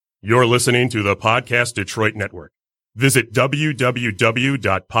You're listening to the Podcast Detroit Network. Visit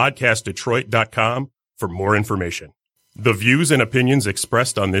www.podcastdetroit.com for more information. The views and opinions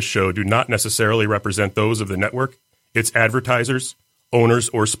expressed on this show do not necessarily represent those of the network, its advertisers, owners,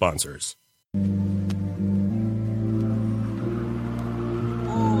 or sponsors. Oh,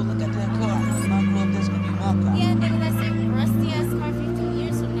 look at that car. When I grow up, that's gonna be my car. Yeah, nigga, that same rusty ass car 15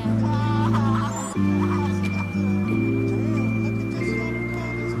 years from now.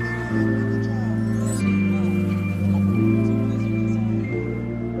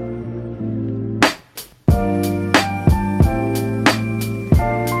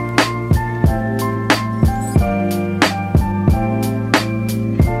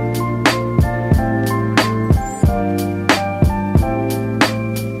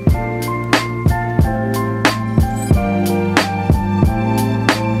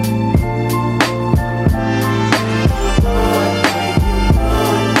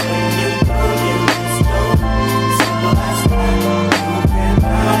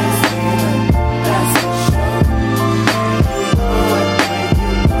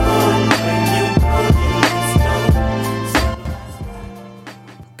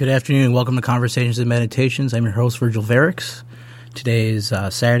 Good afternoon and welcome to Conversations and Meditations. I'm your host, Virgil Verix. Today is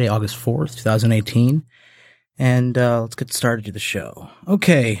Saturday, August 4th, 2018. And let's get started to the show.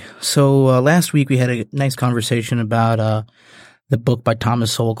 Okay, so last week we had a nice conversation about the book by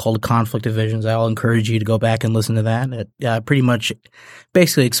Thomas Sowell called Conflict of Visions. I'll encourage you to go back and listen to that. It pretty much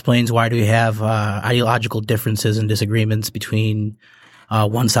basically explains why do we have ideological differences and disagreements between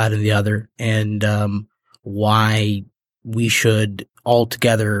one side and the other, and why we should all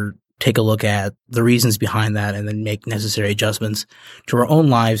together take a look at the reasons behind that and then make necessary adjustments to our own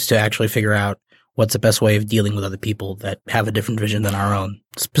lives to actually figure out what's the best way of dealing with other people that have a different vision than our own,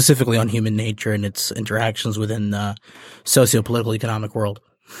 specifically on human nature and its interactions within the socio-political economic world.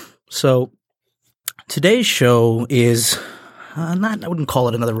 So today's show is I wouldn't call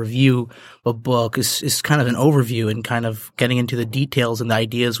it another review of a book. It's kind of an overview and kind of getting into the details and the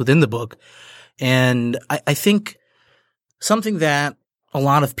ideas within the book. And I think something that a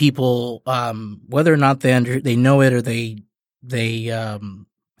lot of people, whether or not they know it or they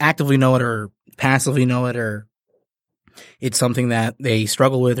actively know it or passively know it, or it's something that they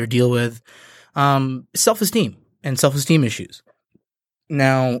struggle with or deal with, self-esteem and self-esteem issues.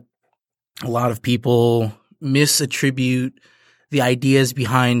 Now, a lot of people misattribute the ideas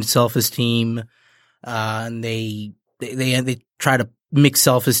behind self-esteem, and they try to mix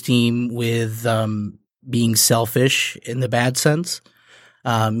self-esteem with being selfish in the bad sense,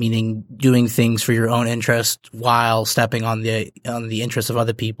 meaning doing things for your own interest while stepping on the interests of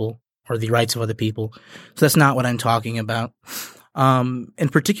other people or the rights of other people. So that's not what I'm talking about. In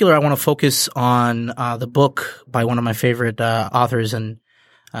particular, I want to focus on the book by one of my favorite authors and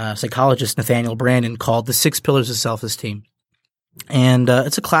psychologist, Nathaniel Branden, called The 6 Pillars of Self-Esteem. And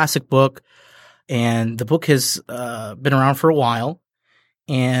it's a classic book, and the book has been around for a while.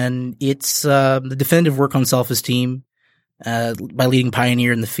 And it's the definitive work on self-esteem by leading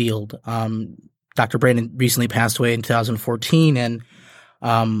pioneer in the field. Dr. Branden recently passed away in 2014, and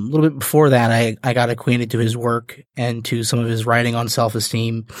a little bit before that, I got acquainted to his work and to some of his writing on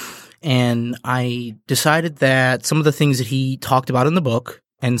self-esteem. And I decided that some of the things that he talked about in the book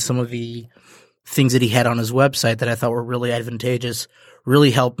and some of the things that he had on his website that I thought were really advantageous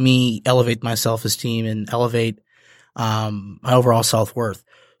really helped me elevate my self-esteem and elevate my overall self-worth.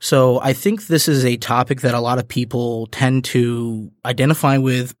 So I think this is a topic that a lot of people tend to identify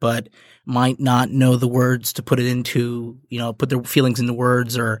with, but might not know the words to put it into, put their feelings into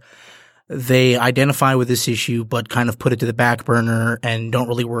words, or they identify with this issue, but kind of put it to the back burner and don't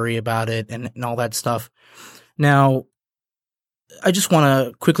really worry about it and all that stuff. Now, I just want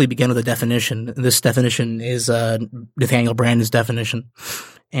to quickly begin with a definition. This definition is Nathaniel Branden's definition.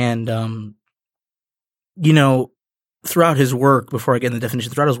 And, throughout his work, before I get into the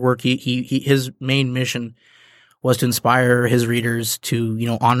definition, throughout his work, his main mission was to inspire his readers to,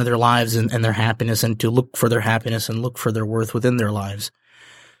 honor their lives and their happiness, and to look for their happiness and look for their worth within their lives.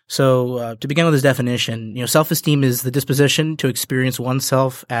 So, to begin with his definition, self-esteem is the disposition to experience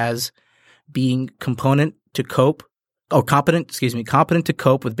oneself as being competent to cope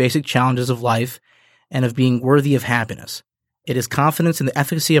with basic challenges of life and of being worthy of happiness. It is confidence in the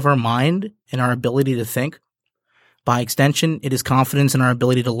efficacy of our mind and our ability to think. By extension, it is confidence in our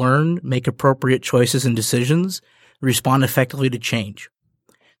ability to learn, make appropriate choices and decisions, respond effectively to change.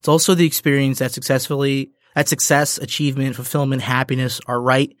 It's also the experience that success, achievement, fulfillment, happiness are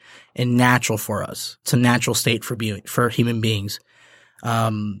right and natural for us. It's a natural state for human beings.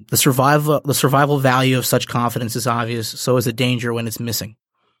 The survival value of such confidence is obvious, so is the danger when it's missing.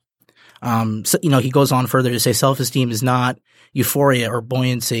 So, he goes on further to say self-esteem is not euphoria or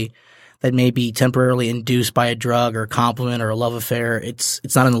buoyancy that may be temporarily induced by a drug or a compliment or a love affair. It's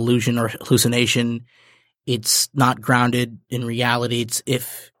not an illusion or hallucination. It's not grounded in reality.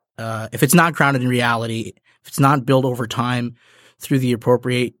 If it's not grounded in reality, if it's not built over time through the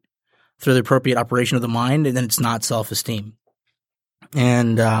appropriate operation of the mind, then it's not self-esteem.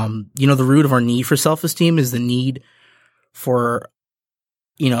 And, the root of our need for self-esteem is the need for,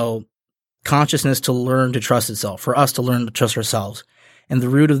 consciousness to learn to trust itself, for us to learn to trust ourselves. And the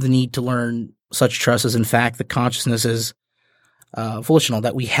root of the need to learn such trust is, in fact, the consciousness is volitional,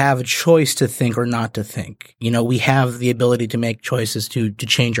 that we have a choice to think or not to think. We have the ability to make choices to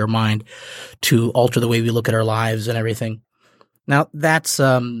change our mind, to alter the way we look at our lives and everything. Now, that's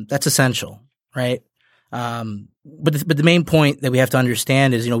essential, right? But the main point that we have to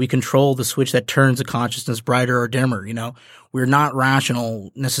understand is, we control the switch that turns the consciousness brighter or dimmer. We're not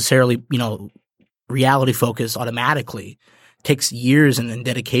rational necessarily, reality focused automatically. It takes years and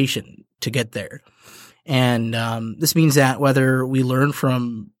dedication to get there. And, this means that whether we learn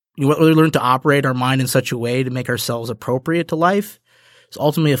to operate our mind in such a way to make ourselves appropriate to life is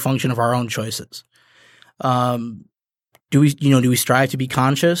ultimately a function of our own choices. Do we strive to be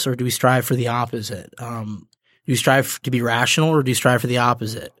conscious, or do we strive for the opposite? Do we strive to be rational, or do we strive for the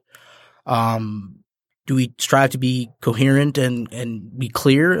opposite? Do we strive to be coherent and be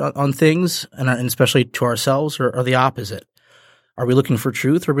clear on things, and especially to ourselves, or the opposite? Are we looking for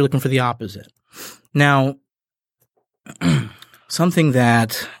truth, or are we looking for the opposite? Now, something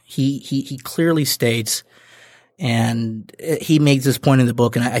that he clearly states, and he makes this point in the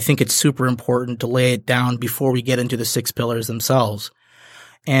book, and I think it's super important to lay it down before we get into the 6 pillars themselves.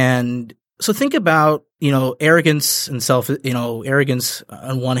 And so think about, arrogance and arrogance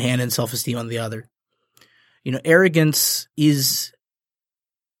on one hand and self-esteem on the other. Arrogance is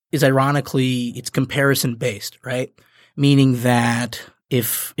ironically, it's comparison based, right? Meaning that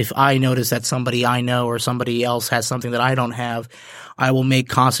if I notice that somebody I know or somebody else has something that I don't have, I will make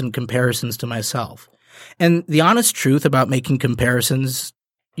constant comparisons to myself. And the honest truth about making comparisons,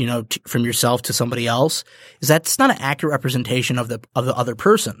 from yourself to somebody else, is that it's not an accurate representation of the other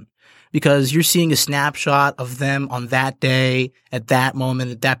person, because you're seeing a snapshot of them on that day, at that moment,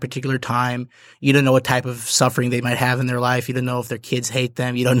 at that particular time. You don't know what type of suffering they might have in their life. You don't know if their kids hate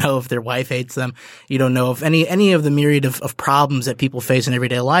them. You don't know if their wife hates them. You don't know if any of the myriad of problems that people face in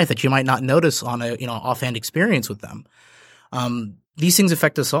everyday life that you might not notice on a offhand experience with them. These things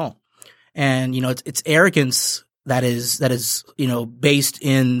affect us all. And, it's arrogance that is, based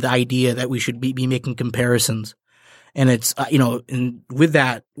in the idea that we should be making comparisons. And it's, and with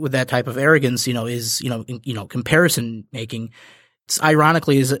that type of arrogance, is, comparison making. It's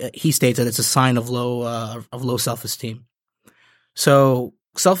ironically, he states that it's a sign of low self-esteem. So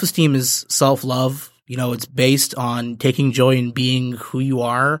self-esteem is self-love. It's based on taking joy in being who you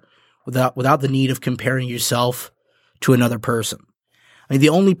are without the need of comparing yourself to another person. I mean, the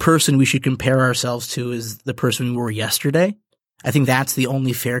only person we should compare ourselves to is the person we were yesterday. I think that's the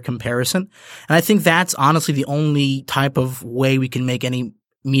only fair comparison. And I think that's honestly the only type of way we can make any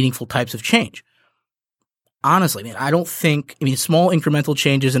meaningful types of change. Honestly, small incremental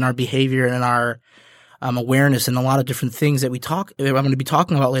changes in our behavior and in our awareness and a lot of different things that I'm going to be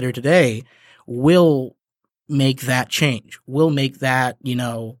talking about later today will make that change. Will make that,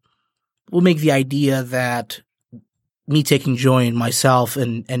 will make the idea that me taking joy in myself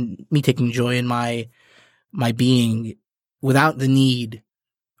and me taking joy in my being without the need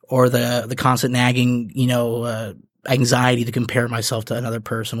or the constant nagging, anxiety to compare myself to another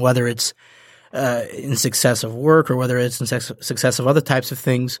person, whether it's in success of work or whether it's in success of other types of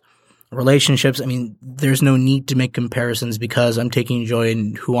things, relationships. I mean, there's no need to make comparisons because I'm taking joy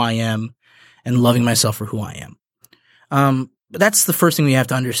in who I am and loving myself for who I am. But that's the first thing we have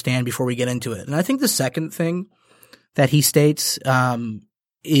to understand before we get into it. And I think the second thing that he states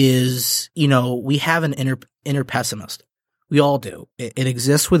is, we have an inner pessimist. We all do. It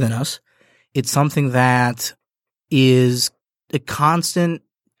exists within us. It's something that is a constant,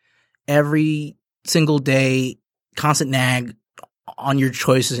 every single day, constant nag on your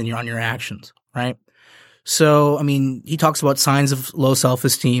choices and on your actions, right? So, he talks about signs of low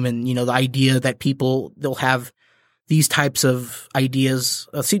self-esteem and, the idea that they'll have these types of ideas,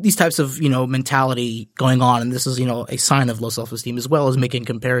 these types of, mentality going on. And this is, a sign of low self-esteem, as well as making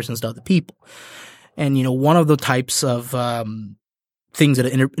comparisons to other people. And, one of the types of things that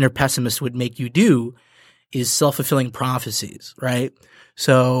an inner pessimist would make you do is self-fulfilling prophecies, right?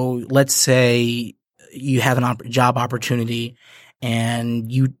 So let's say you have a job opportunity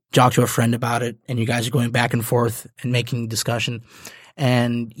and you talk to a friend about it and you guys are going back and forth and making discussion.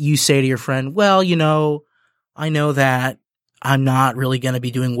 and you say to your friend, well, I know that I'm not really going to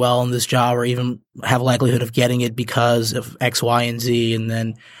be doing well in this job or even have likelihood of getting it because of X, Y, and Z. And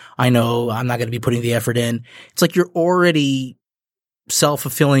then I know I'm not going to be putting the effort in. It's like you're already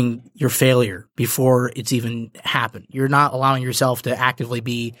self-fulfilling your failure before it's even happened. You're not allowing yourself to actively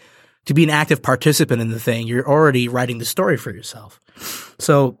be an active participant in the thing. You're already writing the story for yourself.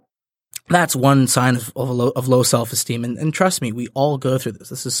 So that's one sign of low self-esteem. And trust me, we all go through this.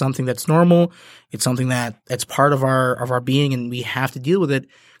 This is something that's normal. It's something that's part of our being, and we have to deal with it,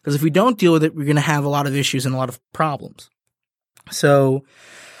 because if we don't deal with it, we're going to have a lot of issues and a lot of problems. So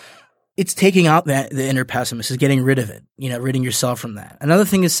it's taking out the inner pessimist, is getting rid of it, ridding yourself from that. Another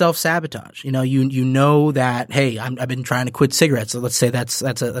thing is self-sabotage. You know that, hey, I've been trying to quit cigarettes. So let's say that's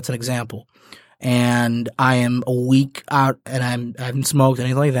an example. And I am a week out and I haven't smoked,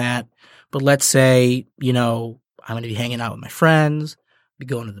 anything like that. But let's say, I'm going to be hanging out with my friends, be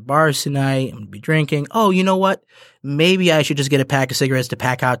going to the bars tonight, I'm going to be drinking. Oh, you know what? Maybe I should just get a pack of cigarettes to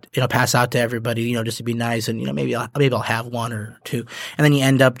pass out to everybody, just to be nice. And, maybe I'll have one or two. And then you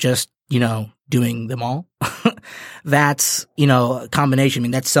end up just, doing them all. That's, a combination. I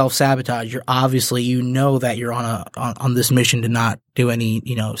mean, that's self-sabotage. You're obviously, that you're on this mission to not do any,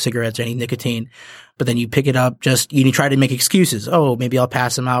 cigarettes or any nicotine. But then you pick it up, you try to make excuses. Oh, maybe I'll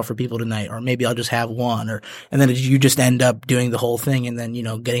pass them out for people tonight, or maybe I'll just have one, and then you just end up doing the whole thing, and then,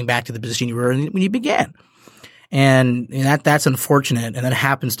 getting back to the position you were in when you began. And that's unfortunate. And that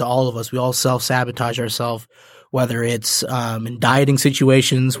happens to all of us. We all self-sabotage ourselves, whether it's, in dieting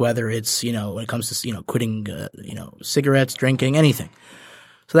situations, whether it's, when it comes to, quitting, cigarettes, drinking, anything.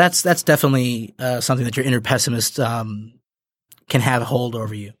 So that's definitely, something that your inner pessimist, can have a hold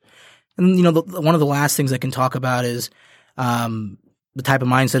over you. And, one of the last things I can talk about is, the type of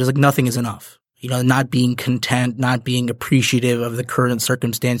mindset is like nothing is enough. Not being content, not being appreciative of the current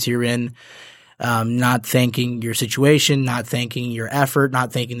circumstance you're in, not thanking your situation, not thanking your effort,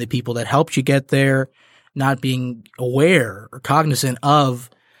 not thanking the people that helped you get there, not being aware or cognizant of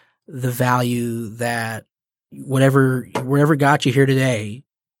the value that wherever got you here today,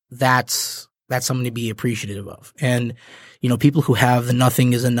 that's something to be appreciative of. And, people who have the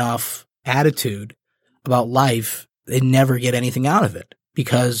nothing is enough attitude about life, they never get anything out of it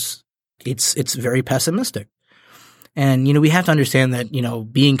because it's very pessimistic. And, we have to understand that,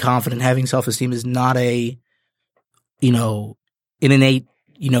 being confident, having self-esteem is not an innate,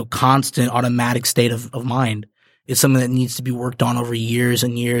 constant automatic state of mind. It's something that needs to be worked on over years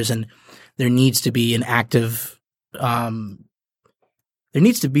and years. And there needs to be an active, obviously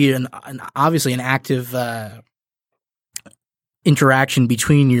an active, interaction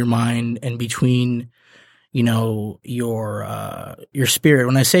between your mind and between, your spirit.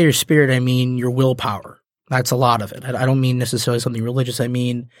 When I say your spirit, I mean your willpower. That's a lot of it. I don't mean necessarily something religious. I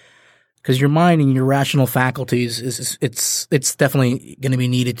mean, because your mind and your rational faculties it's definitely going to be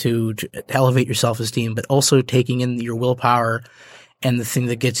needed to elevate your self-esteem, but also taking in your willpower and the thing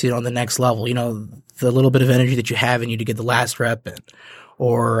that gets you on the next level. The little bit of energy that you have in you to get the last rep in,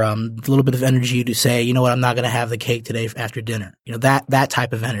 or the little bit of energy to say, you know what, I'm not going to have the cake today after dinner. That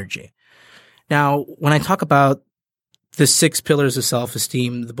type of energy. Now, when I talk about the 6 pillars of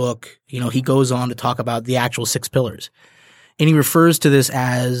self-esteem, the book, he goes on to talk about the actual 6 pillars. And he refers to this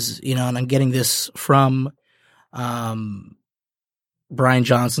as, and I'm getting this from Brian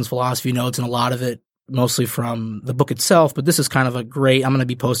Johnson's philosophy notes, and a lot of it mostly from the book itself. But this is kind of I'm going to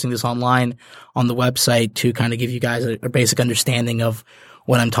be posting this online on the website to kind of give you guys a basic understanding of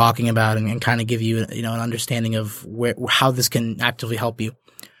what I'm talking about, and kind of give you, an understanding of how this can actively help you.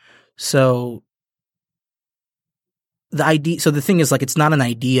 So the thing is, like, it's not an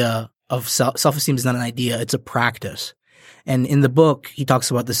idea of self-esteem is not an idea. It's a practice. And in the book, he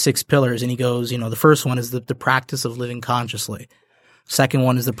talks about the 6 pillars, and he goes, the first one is the practice of living consciously. Second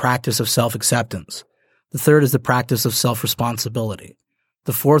one is the practice of self-acceptance. The third is the practice of self-responsibility.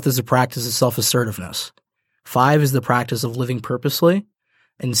 The fourth is the practice of self-assertiveness. 5 is the practice of living purposely.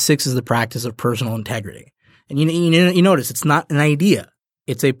 And 6 is the practice of personal integrity. And you notice it's not an idea.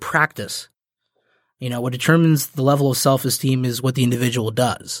 It's a practice. What determines the level of self-esteem is what the individual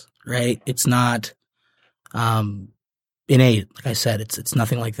does, right? It's not innate. Like I said, it's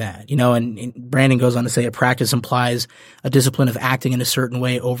nothing like that. And Brandon goes on to say a practice implies a discipline of acting in a certain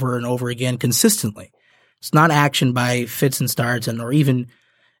way over and over again consistently. It's not action by fits and starts or even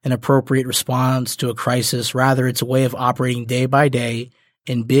an appropriate response to a crisis. Rather, it's a way of operating day by day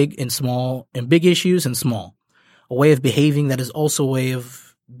in big and small, in big issues and small. A way of behaving that is also a way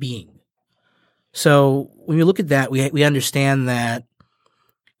of being. So when we look at that, we understand that,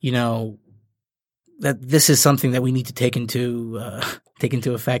 that this is something that we need to take into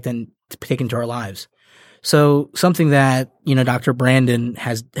effect and take into our lives. So something that, Dr. Brandon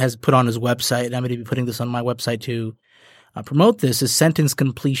has put on his website, and I'm going to be putting this on my website to promote this, is sentence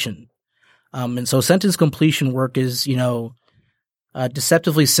completion. And so sentence completion work is, a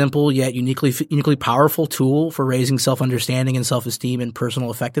deceptively simple yet uniquely powerful tool for raising self-understanding and self-esteem and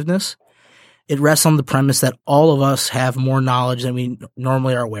personal effectiveness. It rests on the premise that all of us have more knowledge than we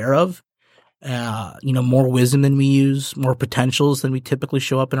normally are aware of, more wisdom than we use, more potentials than we typically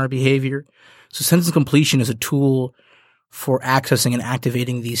show up in our behavior. So sentence completion is a tool for accessing and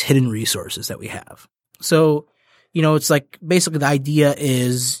activating these hidden resources that we have. So, it's like basically the idea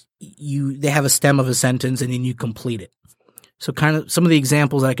is they have a stem of a sentence and then you complete it. So kind of some of the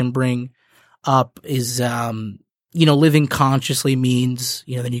examples I can bring up is, living consciously means,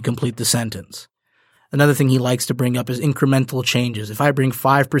 then you complete the sentence. Another thing he likes to bring up is incremental changes. If I bring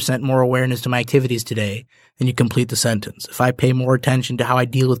 5% more awareness to my activities today, then you complete the sentence. If I pay more attention to how I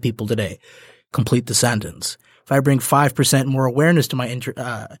deal with people today, complete the sentence. If I bring 5% more awareness to my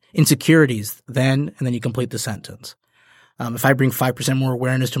insecurities, and then you complete the sentence. If I bring 5% more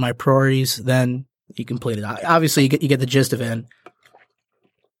awareness to my priorities, then you complete it. Obviously, you get the gist of it.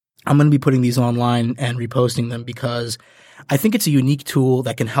 I'm going to be putting these online and reposting them because I think it's a unique tool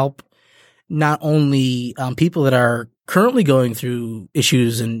that can help not only people that are currently going through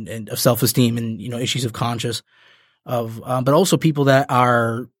issues and of self-esteem and issues of conscious but also people that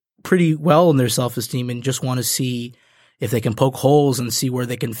are pretty well in their self-esteem and just want to see if they can poke holes and see where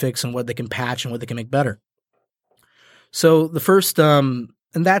they can fix and what they can patch and what they can make better. So the first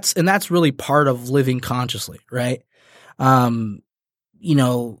and that's really part of living consciously, right? The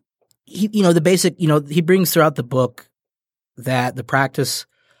basic, he brings throughout the book that the practice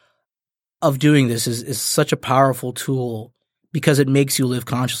of doing this is such a powerful tool because it makes you live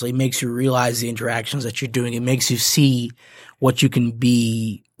consciously. It makes you realize the interactions that you're doing. It makes you see what you can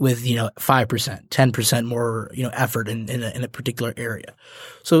be with, 5%, 10% more, effort in a particular area.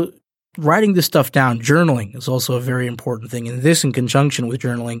 So writing this stuff down, journaling is also a very important thing. And this in conjunction with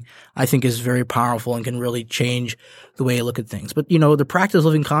journaling, I think is very powerful and can really change the way you look at things. But, the practice of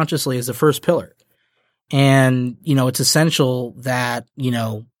living consciously is the first pillar. And, it's essential that,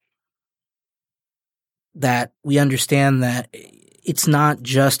 that we understand that it's not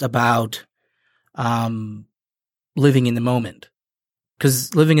just about living in the moment.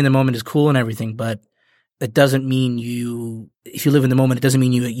 Because living in the moment is cool and everything, but that doesn't mean if you live in the moment, it doesn't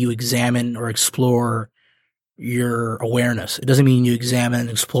mean you examine or explore your awareness. It doesn't mean you examine and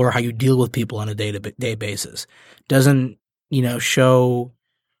explore how you deal with people on a day-to-day basis. It doesn't, show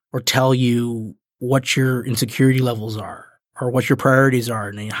or tell you what your insecurity levels are or what your priorities are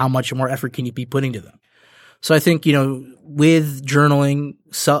and how much more effort can you be putting to them. So I think, with journaling,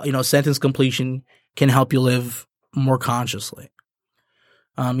 sentence completion can help you live more consciously.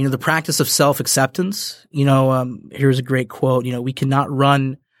 The practice of self-acceptance, here's a great quote, we can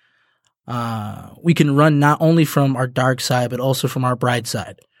run not only from our dark side, but also from our bright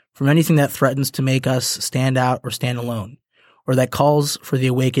side, from anything that threatens to make us stand out or stand alone, or that calls for the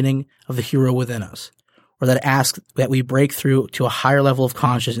awakening of the hero within us, or that asks that we break through to a higher level of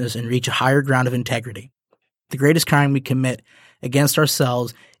consciousness and reach a higher ground of integrity. The greatest crime we commit against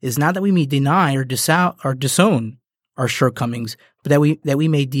ourselves is not that we may deny or disown our shortcomings, but that we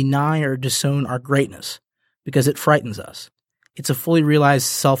may deny or disown our greatness, because it frightens us. It's a fully realized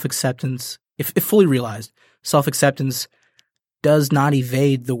self-acceptance. If fully realized, self-acceptance does not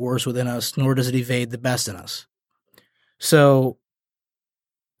evade the worst within us, nor does it evade the best in us. So,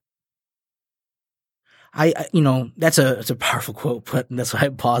 that's a powerful quote, but that's why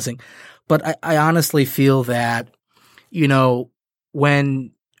I'm pausing. But I honestly feel that,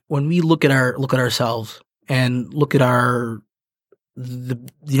 when we look at ourselves and look at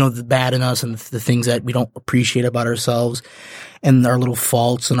the bad in us and the things that we don't appreciate about ourselves and our little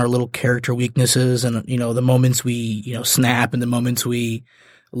faults and our little character weaknesses and, the moments we, snap and the moments we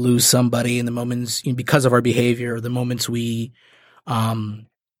lose somebody and the moments because of our behavior, the moments we,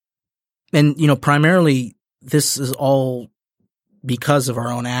 primarily this is all because of our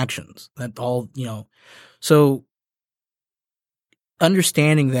own actions. That all, so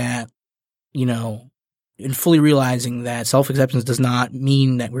understanding that, and fully realizing that self-acceptance does not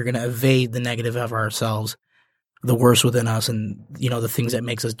mean that we're going to evade the negative of ourselves, the worst within us and, the things that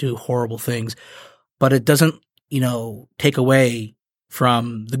makes us do horrible things, but it doesn't, take away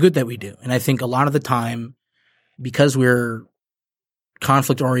from the good that we do. And I think a lot of the time, because we're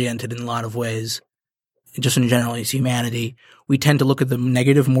conflict oriented in a lot of ways, just in general as humanity, we tend to look at the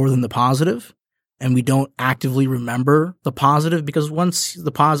negative more than the positive. and we don't actively remember the positive, because once you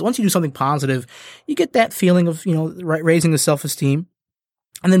do something positive, you get that feeling of, raising the self-esteem,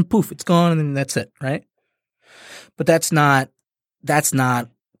 and then poof, it's gone, and then that's it, right? But that's not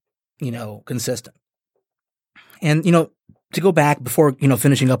consistent. And, to go back before,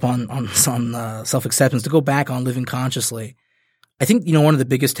 finishing up on self-acceptance, to go back on living consciously, I think, one of the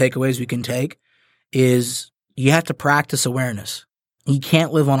biggest takeaways we can take is you have to practice awareness. You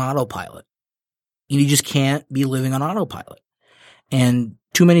can't live on autopilot. You just can't be living on autopilot. And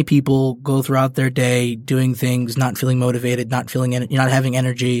too many people go throughout their day doing things, not feeling motivated, not having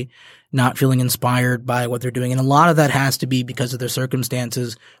energy, not feeling inspired by what they're doing. And a lot of that has to be because of their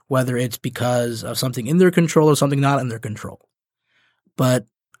circumstances, whether it's because of something in their control or something not in their control. But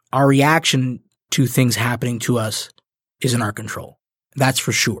our reaction to things happening to us is in our control. That's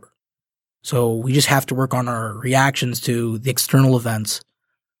for sure. So we just have to work on our reactions to the external events.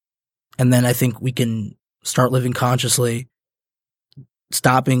 And then I think we can start living consciously,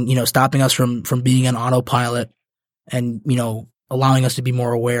 stopping us from being on autopilot, and, allowing us to be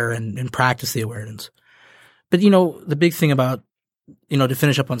more aware and practice the awareness. But, the big thing about, to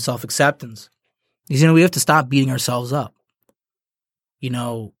finish up on self-acceptance is, we have to stop beating ourselves up. We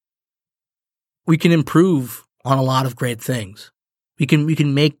can improve on a lot of great things. We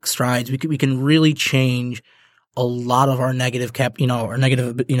can make strides. We can really change a lot of our negative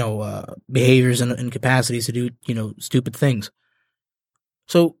behaviors and capacities to do, stupid things.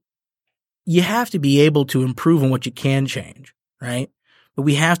 So you have to be able to improve on what you can change, right? But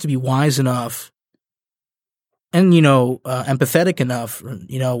we have to be wise enough and, empathetic enough,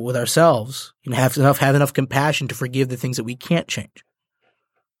 with ourselves, have enough compassion to forgive the things that we can't change.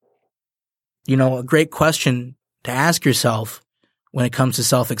 A great question to ask yourself when it comes to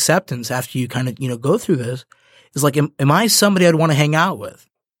self-acceptance after you kind of, go through this is like, am I somebody I'd want to hang out with?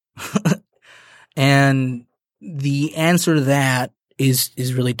 And the answer to that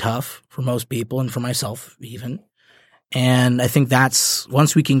is really tough for most people, and for myself even. And I think that's,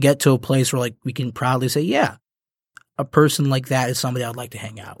 once we can get to a place where we can proudly say, yeah, a person like that is somebody I'd like to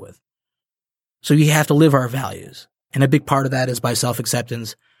hang out with. So we have to live our values. And a big part of that is by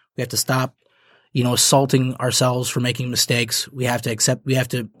self-acceptance. We have to stop, assaulting ourselves for making mistakes. We have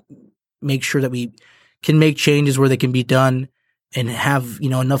to make sure that we can make changes where they can be done, and have,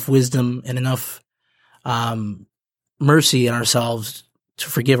 enough wisdom and enough, mercy in ourselves to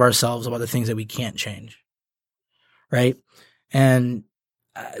forgive ourselves about the things that we can't change. Right. And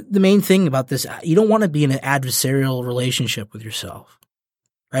the main thing about this, you don't want to be in an adversarial relationship with yourself,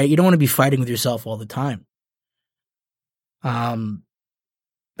 right? You don't want to be fighting with yourself all the time. A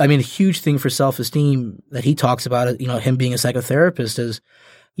huge thing for self-esteem that he talks about, him being a psychotherapist, is,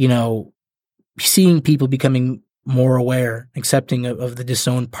 seeing people becoming more aware, accepting of the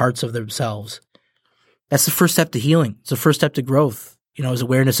disowned parts of themselves. That's the first step to healing. It's the first step to growth, is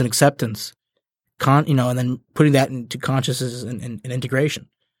awareness and acceptance. And then putting that into consciousness and integration.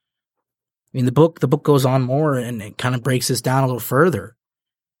 The book goes on more, and it kind of breaks this down a little further.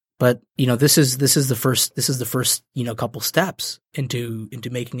 But, this is the first, couple steps into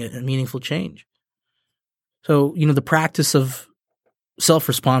making a meaningful change. So, the practice of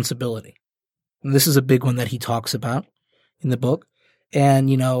self-responsibility. And this is a big one that he talks about in the book. And,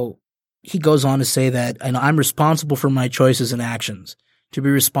 he goes on to say that, I'm responsible for my choices and actions. To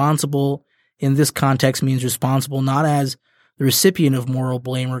be responsible in this context means responsible not as the recipient of moral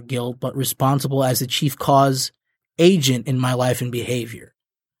blame or guilt, but responsible as the chief cause agent in my life and behavior.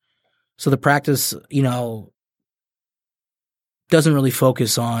 So the practice, doesn't really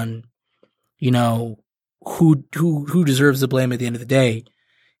focus on, who deserves the blame at the end of the day.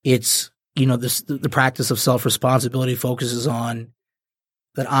 It's, the practice of self-responsibility focuses on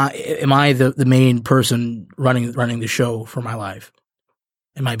that am I the main person running the show for my life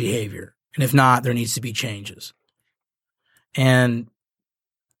and my behavior? And if not, there needs to be changes. And,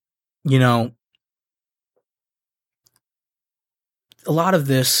 a lot of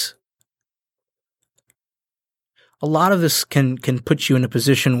this can put you in a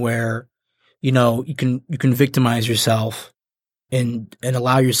position where, you can victimize yourself and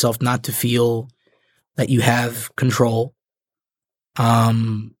allow yourself not to feel that you have control.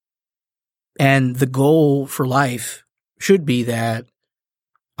 And the goal for life should be that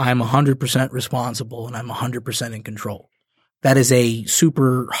I'm 100% responsible and I'm 100% in control. That is a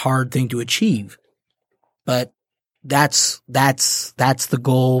super hard thing to achieve, but that's the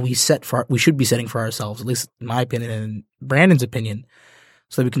goal we should be setting for ourselves, at least in my opinion and Brandon's opinion,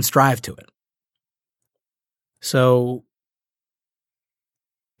 so that we can strive to it. So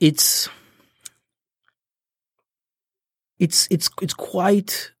it's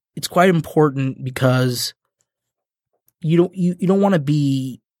quite it's quite important because you don't want to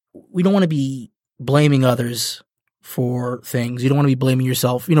be, we don't want to be blaming others for things. You don't want to be blaming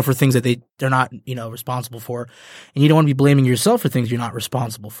yourself, for things that they're not, responsible for. And you don't want to be blaming yourself for things you're not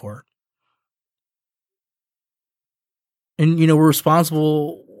responsible for. And, we're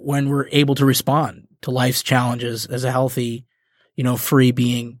responsible when we're able to respond to life's challenges as a healthy, free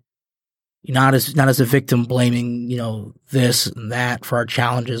being, not as a victim blaming, this and that for our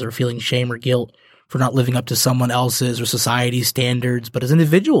challenges or feeling shame or guilt for not living up to someone else's or society's standards, but as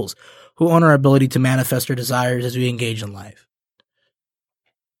individuals who own our ability to manifest our desires as we engage in life.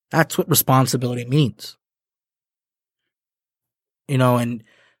 That's what responsibility means. And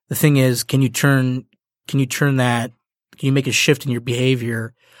the thing is, can you make a shift in your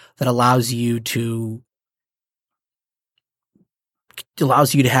behavior that allows you to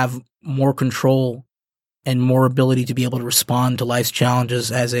have more control and more ability to be able to respond to life's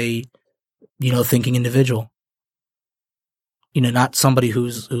challenges as a, thinking individual. Not somebody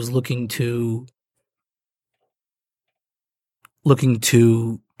who's looking to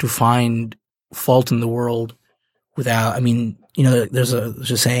find fault in the world without, there's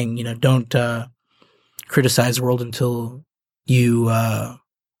a saying, don't criticize the world until you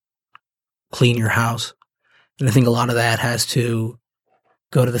clean your house. And I think a lot of that has to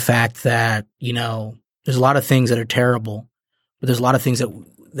go to the fact that, there's a lot of things that are terrible, but there's a lot of things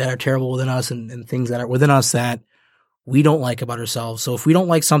that are terrible within us and things that are within us that we don't like about ourselves. So if we don't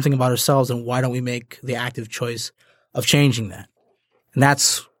like something about ourselves, then why don't we make the active choice of changing that? And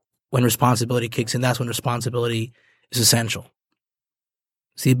that's when responsibility kicks in. That's when responsibility is essential.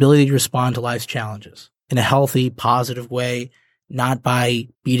 It's the ability to respond to life's challenges in a healthy, positive way, not by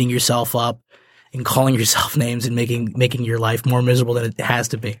beating yourself up and calling yourself names and making your life more miserable than it has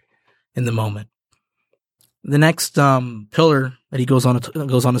to be in the moment. The next pillar that he goes on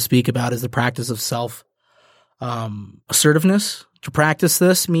to speak about is the practice of self assertiveness. To practice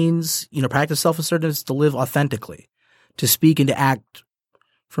this means, practice self-assertiveness to live authentically, to speak and to act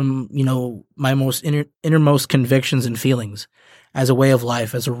from, my most innermost convictions and feelings as a way of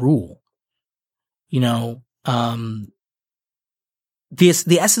life, as a rule. The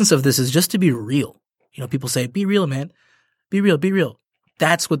essence of this is just to be real. People say, be real, man. Be real, be real.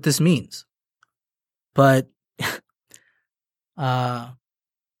 That's what this means. But to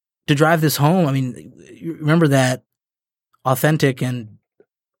drive this home, you remember that authentic and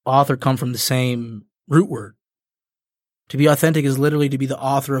author come from the same root word. To be authentic is literally to be the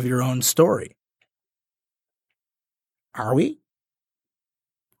author of your own story. Are we?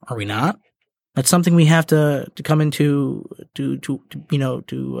 Are we not? That's something we have to come into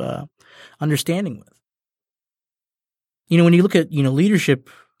understanding with. When you look at leadership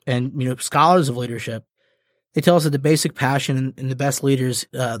and scholars of leadership, they tell us that the basic passion in the best leaders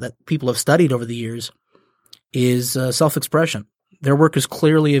that people have studied over the years is self-expression. Their work is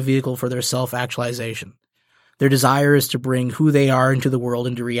clearly a vehicle for their self-actualization. Their desire is to bring who they are into the world,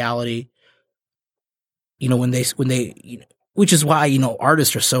 into reality. Which is why,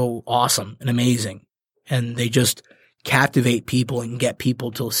 artists are so awesome and amazing, and they just captivate people and get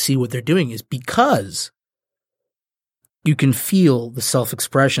people to see what they're doing, is because you can feel the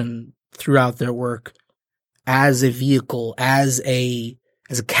self-expression throughout their work as a vehicle, as a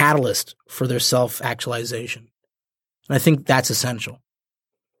catalyst for their self-actualization. And I think that's essential.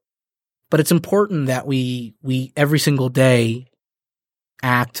 But it's important that we every single day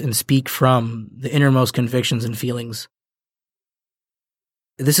act and speak from the innermost convictions and feelings.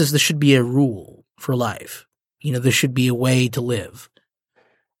 This should be a rule for life. This should be a way to live,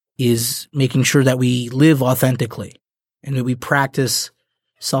 is making sure that we live authentically and that we practice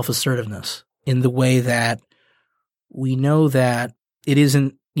self-assertiveness in the way that we know that it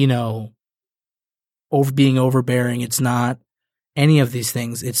isn't, being overbearing. It's not any of these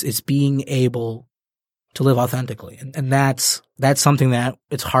things. It's being able to live authentically. And that's something that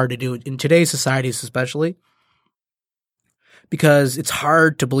it's hard to do in today's societies, especially because it's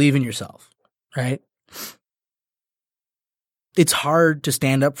hard to believe in yourself, right? It's hard to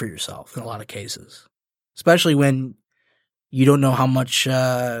stand up for yourself in a lot of cases, especially when you don't know how much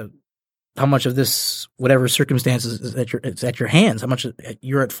of this, whatever circumstances is at your hands, how much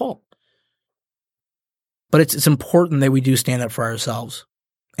you're at fault. But it's important that we do stand up for ourselves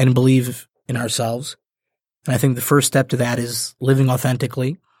and believe in ourselves. And I think the first step to that is living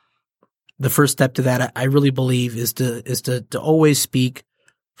authentically. The first step to that, I really believe, is to always speak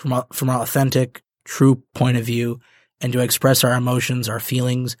from an authentic, true point of view, and to express our emotions, our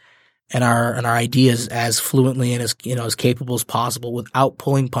feelings, and our ideas as fluently and as capable as possible without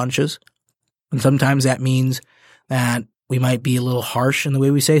pulling punches. And sometimes that means that we might be a little harsh in the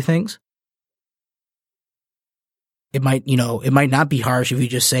way we say things. It might not be harsh if you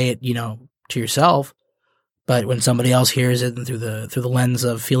just say it, to yourself, but when somebody else hears it and through the lens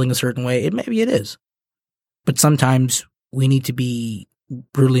of feeling a certain way, maybe it is. But sometimes we need to be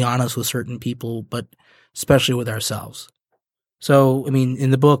brutally honest with certain people, but especially with ourselves. So,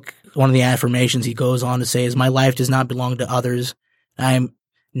 in the book, one of the affirmations he goes on to say is, "My life does not belong to others. I am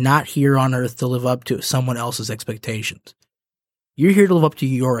not here on earth to live up to someone else's expectations. You're here to live up to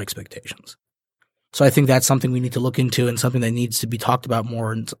your expectations." So I think that's something we need to look into and something that needs to be talked about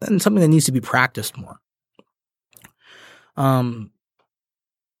more and something that needs to be practiced more.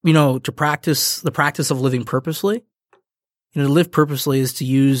 To practice the practice of living purposely, to live purposely is to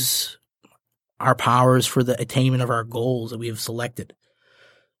use our powers for the attainment of our goals that we have selected.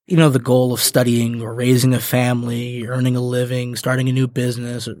 The goal of studying or raising a family, earning a living, starting a new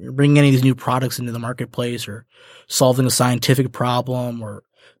business, or bringing any of these new products into the marketplace, or solving a scientific problem, or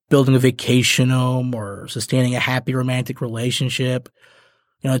building a vacation home, or sustaining a happy romantic relationship.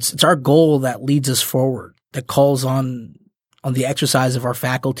 It's our goal that leads us forward, that calls on the exercise of our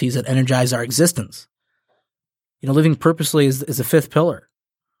faculties that energize our existence. Living purposely is the fifth pillar.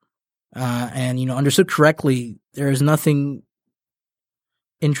 And understood correctly, there is nothing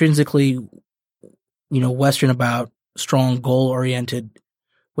intrinsically, Western about strong, goal-oriented.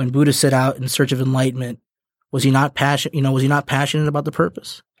 When Buddha set out in search of enlightenment, was he not passionate about the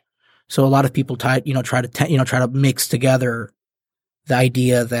purpose? So a lot of people try to mix together the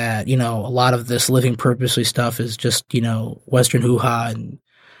idea that, a lot of this living purposely stuff is just, Western hoo-ha and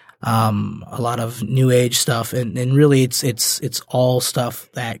a lot of new age stuff. And really it's all stuff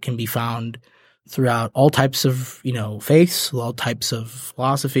that can be found throughout all types of, faiths, all types of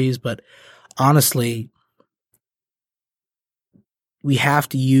philosophies. But honestly, we have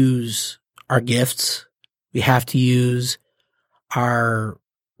to use our gifts. We have to use our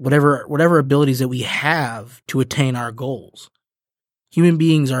whatever abilities that we have to attain our goals. Human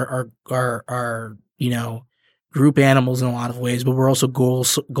beings are group animals in a lot of ways, but we're also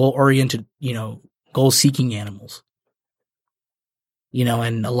goal-oriented, goal-seeking animals.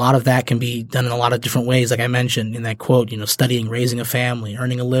 And a lot of that can be done in a lot of different ways. Like I mentioned in that quote, studying, raising a family,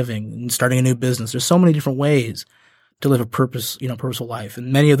 earning a living, and starting a new business. There's so many different ways to live a purposeful life.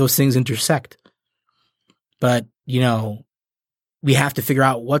 And many of those things intersect. But, we have to figure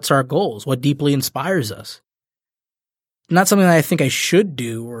out what's our goals, what deeply inspires us. Not something that I think I should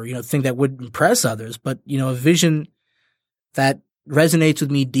do or, think that would impress others, but, a vision that resonates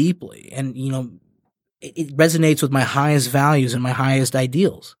with me deeply and, it resonates with my highest values and my highest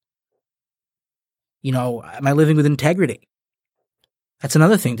ideals. Am I living with integrity? That's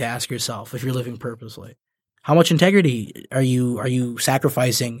another thing to ask yourself if you're living purposely. How much integrity are you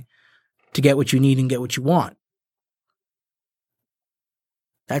sacrificing to get what you need and get what you want?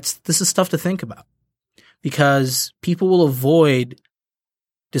 This is stuff to think about. Because people will avoid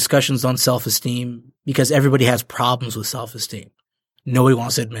discussions on self-esteem because everybody has problems with self-esteem. Nobody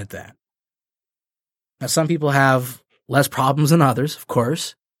wants to admit that. Now, some people have less problems than others, of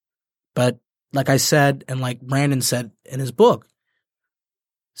course. But like I said, and like Brandon said in his book,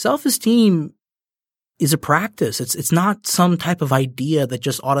 self-esteem is a practice. It's not some type of idea that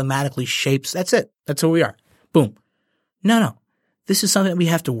just automatically shapes. That's it. That's who we are. Boom. No. This is something that we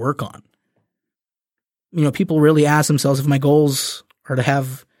have to work on. People really ask themselves if my goals are to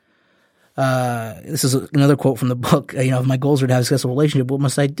have, this is another quote from the book, if my goals are to have a successful relationship, what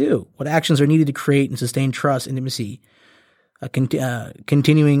must I do? What actions are needed to create and sustain trust, intimacy,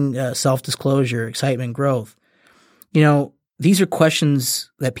 continuing self-disclosure, excitement, growth? These are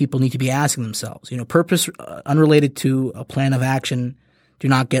questions that people need to be asking themselves. Purpose unrelated to a plan of action do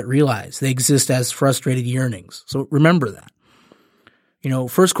not get realized. They exist as frustrated yearnings. So remember that.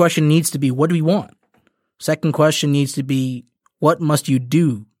 First question needs to be, what do we want? Second question needs to be, what must you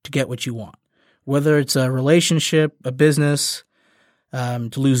do to get what you want? Whether it's a relationship, a business,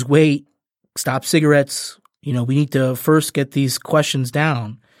 to lose weight, stop cigarettes, we need to first get these questions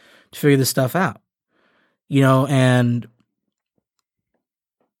down to figure this stuff out. And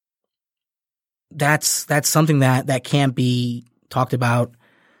that's something that can't be talked about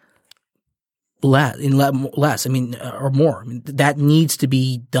less, or more. That needs to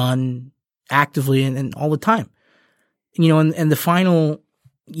be done actively and all the time. And the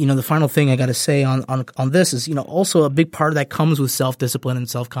final thing I got to say on this is, also a big part of that comes with self-discipline and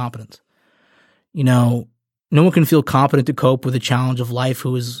self-competence. No one can feel competent to cope with the challenge of life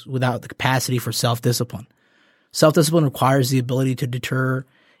who is without the capacity for self-discipline. Self-discipline requires the ability to deter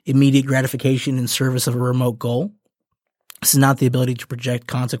immediate gratification in service of a remote goal. This is not the ability to project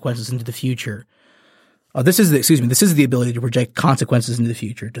consequences into the future, This is the ability to project consequences into the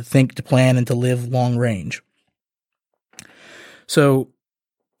future, to think, to plan, and to live long range. So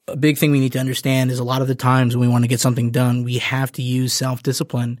a big thing we need to understand is a lot of the times when we want to get something done, we have to use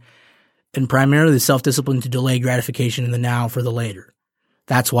self-discipline, and primarily the self-discipline to delay gratification in the now for the later.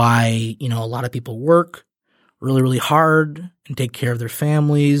 That's why, a lot of people work really, really hard and take care of their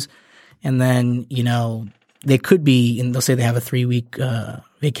families. And then, they could be, and they'll say they have a 3-week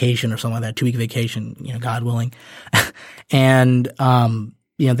vacation or something like that, 2-week vacation, God willing. And,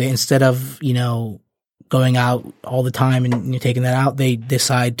 they, instead of, going out all the time and taking that out, they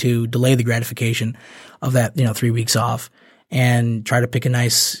decide to delay the gratification of that, 3 weeks off and try to pick a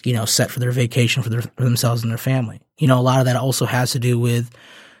nice, set for their vacation for themselves and their family. A lot of that also has to do with,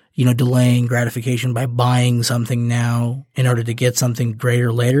 delaying gratification by buying something now in order to get something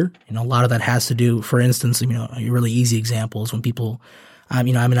greater later. A lot of that has to do, for instance, a really easy example is when people, I'm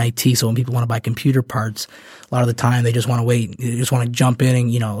in IT, so when people want to buy computer parts, a lot of the time they just want to wait. They just want to jump in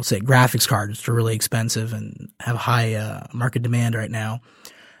and, say graphics cards are really expensive and have high market demand right now.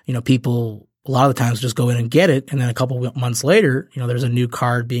 People a lot of the times just go in and get it, and then a couple of months later, there's a new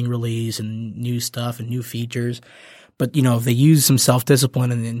card being released and new stuff and new features. But, if they use some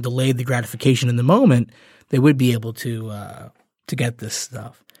self-discipline and delayed the gratification in the moment, they would be able to get this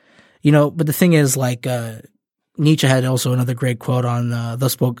stuff. But the thing is, like, Nietzsche had also another great quote on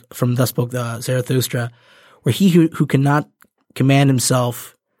Thus Spoke Zarathustra, where he who cannot command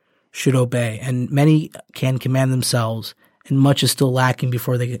himself should obey, and many can command themselves, and much is still lacking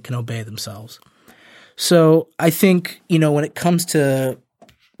before they can obey themselves. So I think, when it comes to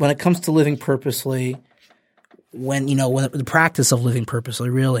living purposely, when the practice of living purposely,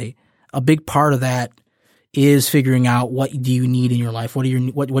 really, a big part of that is figuring out what do you need in your life, what do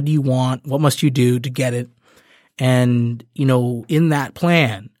you want, what must you do to get it, and in that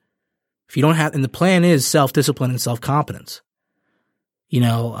plan, if you don't have, and the plan is self-discipline and self-competence. These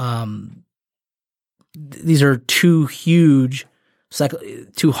are two huge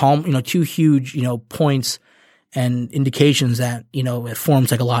points and indications that it forms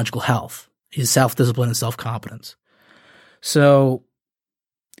psychological health. Is self-discipline and self-competence. So,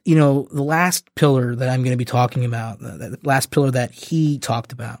 the last pillar that I'm going to be talking about, the last pillar that he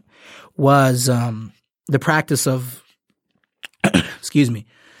talked about was the practice of,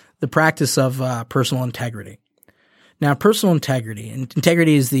 the practice of personal integrity. Now, personal integrity, and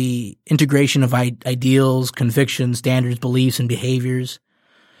integrity is the integration of ideals, convictions, standards, beliefs, and behaviors.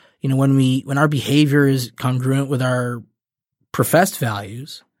 When our behavior is congruent with our professed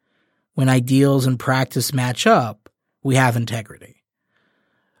values, when ideals and practice match up, we have integrity.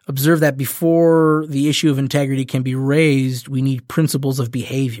 Observe that before the issue of integrity can be raised, we need principles of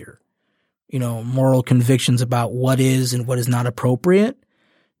behavior, moral convictions about what is and what is not appropriate,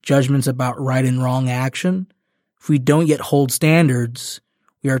 judgments about right and wrong action. If we don't yet hold standards,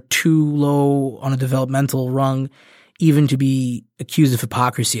 we are too low on a developmental rung even to be accused of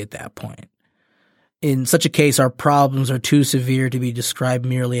hypocrisy at that point. In such a case, our problems are too severe to be described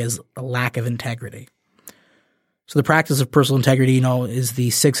merely as a lack of integrity. So the practice of personal integrity, is the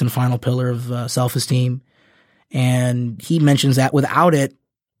sixth and final pillar of self-esteem. And he mentions that without it,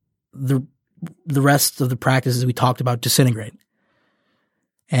 the rest of the practices we talked about disintegrate.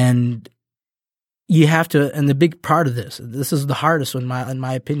 And you have to, and the big part of this is the hardest one in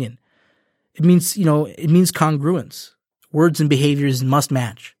my opinion. It means, it means congruence. Words and behaviors must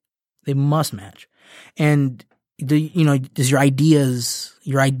match. They must match. And does your ideas,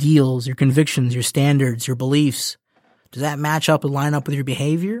 your ideals, your convictions, your standards, your beliefs, does that match up and line up with your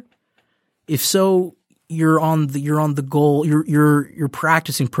behavior? If so, you're on the goal. You're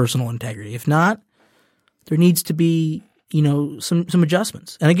practicing personal integrity. If not, there needs to be some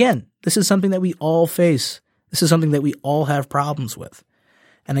adjustments. And again, this is something that we all face. This is something that we all have problems with.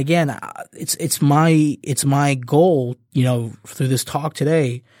 And again, it's my goal, through this talk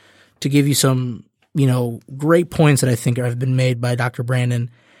today, to give you some great points that I think have been made by Dr. Brandon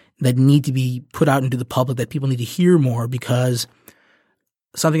that need to be put out into the public, that people need to hear more, because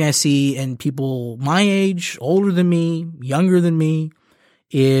something I see in people my age, older than me, younger than me,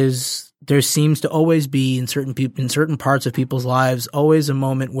 is there seems to always be in certain parts of people's lives, always a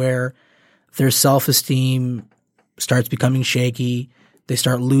moment where their self-esteem starts becoming shaky. They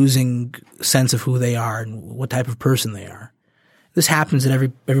start losing sense of who they are and what type of person they are. This happens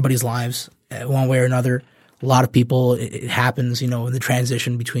in everybody's lives, one way or another. A lot of people, it happens, in the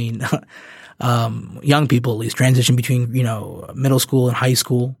transition between young people, at least transition between middle school and high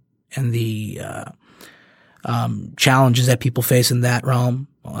school, and the challenges that people face in that realm.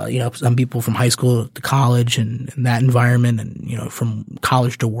 Some people from high school to college and in that environment, and, from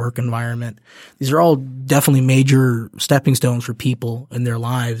college to work environment. These are all definitely major stepping stones for people in their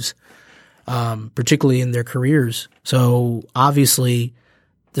lives, particularly in their careers. So obviously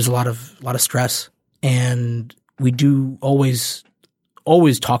there's a lot of stress, and we do always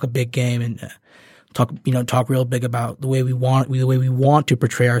talk a big game and talk real big about the way we want to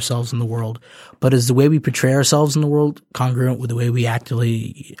portray ourselves in the world. But is the way we portray ourselves in the world congruent with the way we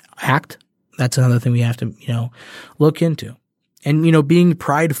actually act? That's another thing we have to, look into. And, being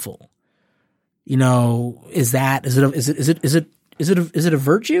prideful, is it a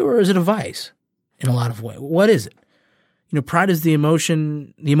virtue or is it a vice in a lot of ways? What is it? Pride is the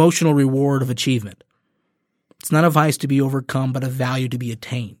emotional reward of achievement. It's not a vice to be overcome, but a value to be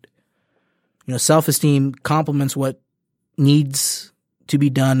attained. Self-esteem complements what needs to be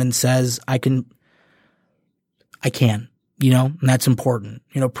done and says, I can, and that's important.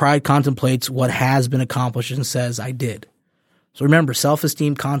 Pride contemplates what has been accomplished and says, I did. So remember,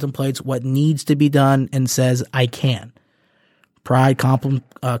 self-esteem contemplates what needs to be done and says, I can. Pride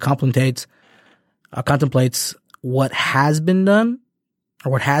contemplates what has been done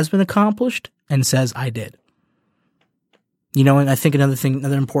or what has been accomplished and says, I did. And I think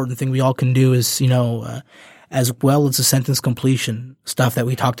another important thing we all can do is, as well as the sentence completion stuff that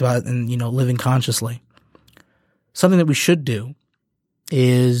we talked about in, living consciously. Something that we should do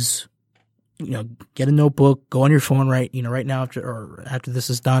is, get a notebook, go on your phone right now after this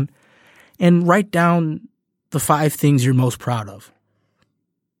is done, and write down the 5 things you're most proud of.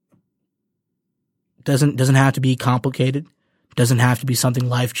 Doesn't have to be complicated. Doesn't have to be something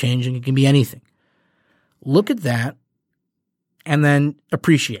life-changing. It can be anything. Look at that and then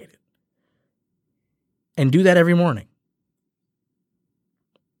appreciate it. And do that every morning.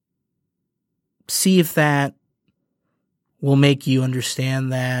 See if that will make you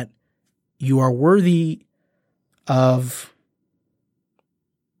understand that you are worthy of,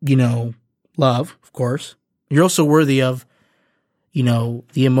 love, of course. You're also worthy of,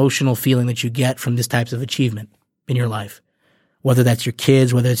 the emotional feeling that you get from these types of achievement in your life. Whether that's your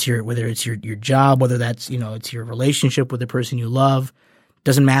kids, whether it's your job, whether that's, it's your relationship with the person you love,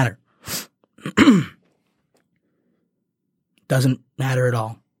 doesn't matter. Doesn't matter at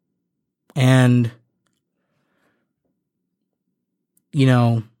all. And,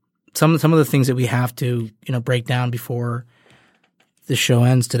 some of the things that we have to, break down before the show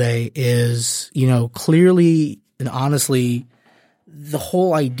ends today is, clearly and honestly, the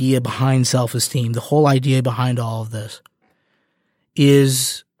whole idea behind self-esteem, the whole idea behind all of this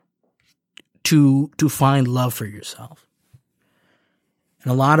is to find love for yourself.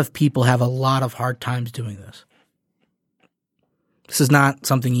 And a lot of people have a lot of hard times doing this. This is not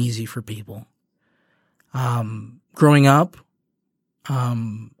something easy for people. Growing up,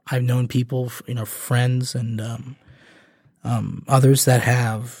 I've known people, friends and others that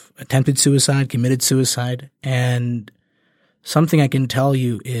have attempted suicide, committed suicide, and something I can tell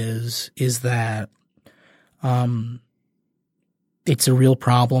you is that it's a real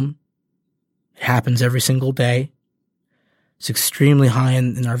problem. It happens every single day. It's extremely high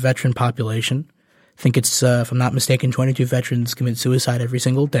in our veteran population. I think it's, if I'm not mistaken, 22 veterans commit suicide every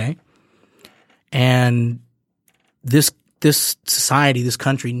single day. And this society, this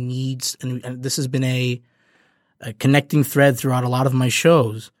country needs, and this has been a connecting thread throughout a lot of my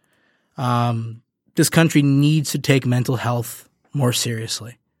shows. This country needs to take mental health more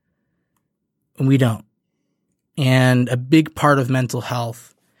seriously. And we don't. And a big part of mental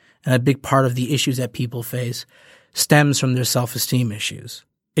health and a big part of the issues that people face stems from their self-esteem issues.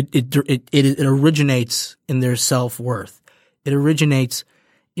 It originates in their self-worth. It originates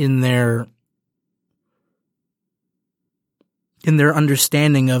in their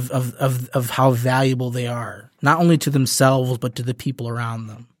understanding of how valuable they are, not only to themselves, but to the people around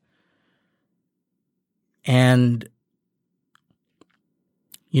them. And,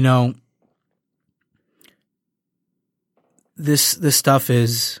 this stuff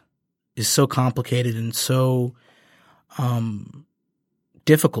is so complicated and so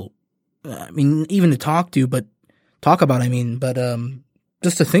difficult. Even to talk about,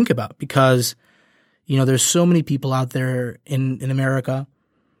 just to think about, because there's so many people out there in America,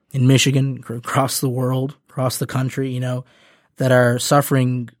 in Michigan, across the world, across the country, that are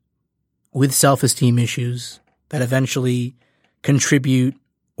suffering with self-esteem issues that eventually contribute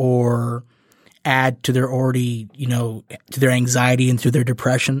or add to their already, to their anxiety and to their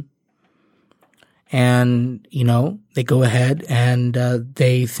depression. And, they go ahead and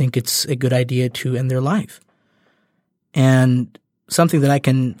they think it's a good idea to end their life. And something that I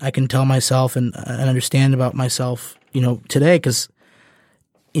can tell myself and understand about myself, today, because,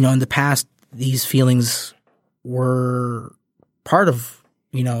 in the past, these feelings were part of,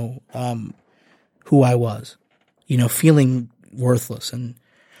 who I was, feeling worthless and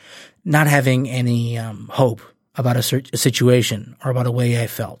not having any hope about a situation or about a way I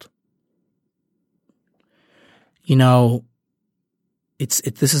felt. This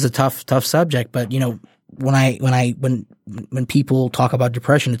is a tough subject, but when people talk about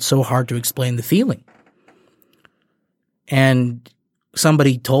depression, it's so hard to explain the feeling. And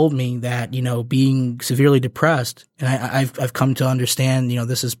somebody told me that, being severely depressed, and I've come to understand,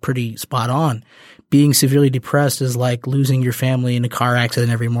 this is pretty spot on. Being severely depressed is like losing your family in a car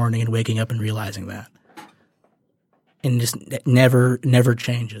accident every morning and waking up and realizing that. And just never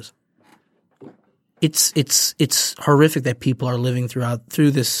changes. It's horrific that people are living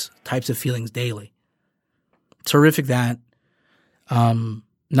through this types of feelings daily. It's horrific that not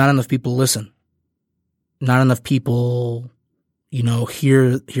enough people listen. Not enough people,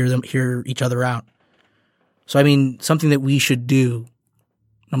 hear each other out. So something that we should do.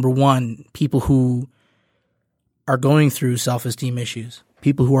 Number one, people who are going through self-esteem issues,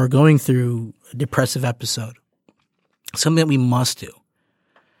 people who are going through a depressive episode, something that we must do.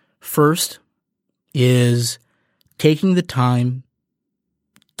 First is taking the time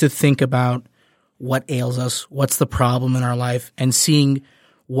to think about what ails us, what's the problem in our life, and seeing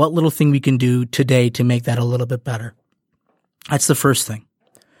what little thing we can do today to make that a little bit better. That's the first thing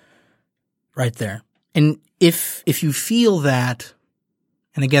right there. And if you feel that,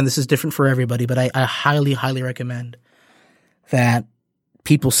 and again, this is different for everybody, but I highly, highly recommend that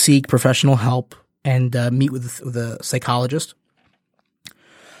people seek professional help and meet with a psychologist.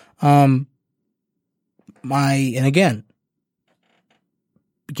 And again,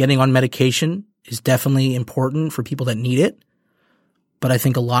 getting on medication is definitely important for people that need it. But I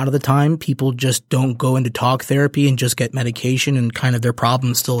think a lot of the time people just don't go into talk therapy and just get medication, and kind of their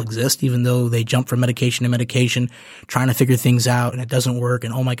problems still exist, even though they jump from medication to medication trying to figure things out and it doesn't work.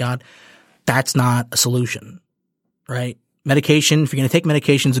 And oh my God, that's not a solution, right? Medication, if you're going to take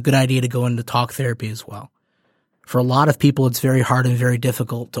medication, it's a good idea to go into talk therapy as well. For a lot of people, it's very hard and very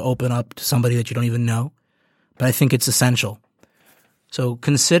difficult to open up to somebody that you don't even know. But I think it's essential. So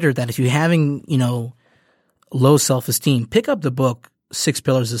consider that if you're having, low self-esteem, pick up the book, 6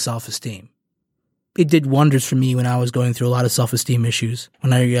 Pillars of Self-Esteem. It did wonders for me when I was going through a lot of self-esteem issues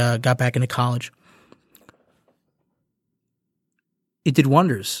when I got back into college. It did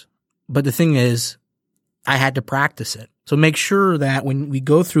wonders. But the thing is, I had to practice it. So make sure that when we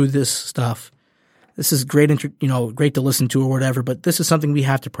go through this stuff, this is great, great to listen to or whatever, but this is something we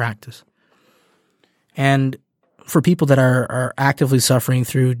have to practice. And for people that are actively suffering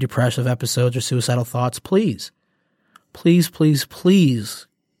through depressive episodes or suicidal thoughts, please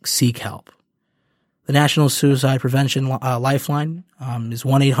seek help. The National Suicide Prevention Lifeline is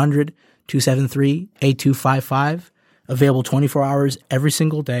 1-800-273-8255, available 24 hours every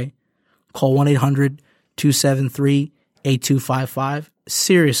single day. Call 1-800-273-8255.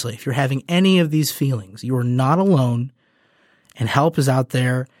 Seriously, if you're having any of these feelings, you are not alone, and help is out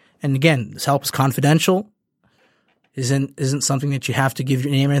there. And again, this help is confidential. Isn't something that you have to give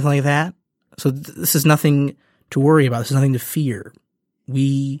your name or anything like that. So this is nothing to worry about. This is nothing to fear.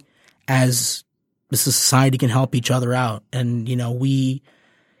 We, as a society, can help each other out. And,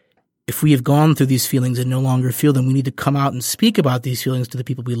 if we have gone through these feelings and no longer feel them, we need to come out and speak about these feelings to the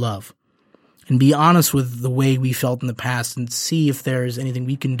people we love. And be honest with the way we felt in the past and see if there's anything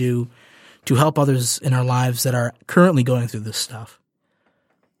we can do to help others in our lives that are currently going through this stuff.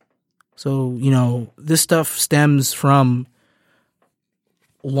 So, this stuff stems from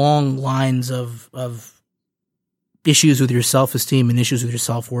long lines of issues with your self-esteem and issues with your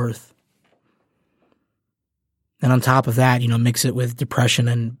self-worth. And on top of that, mix it with depression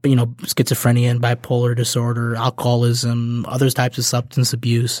and, schizophrenia and bipolar disorder, alcoholism, other types of substance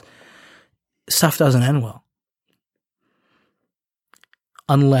abuse. Stuff doesn't end well.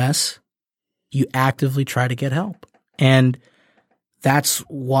 Unless you actively try to get help. And that's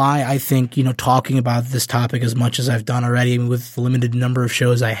why I think, talking about this topic as much as I've done already, with the limited number of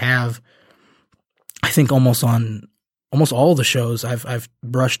shows I have, I think almost all the shows I've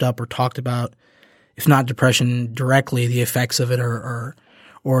brushed up or talked about, if not depression directly, the effects of it or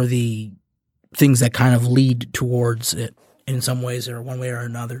the things that kind of lead towards it in some ways or one way or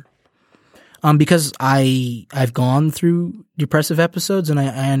another. Because I've gone through depressive episodes and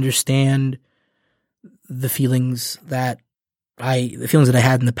I understand the feelings that I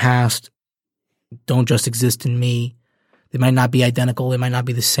had in the past don't just exist in me. They might not be identical. They might not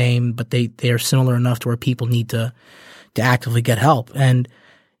be the same, but they are similar enough to where people need to to actively get help. And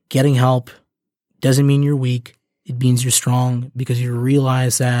getting help doesn't mean you're weak. It means you're strong because you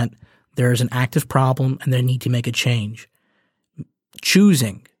realize that there is an active problem and they need to make a change.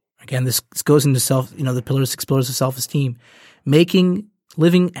 Choosing, again, this goes into the 6 pillars of self-esteem, living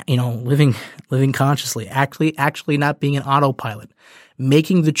consciously, actually not being an autopilot,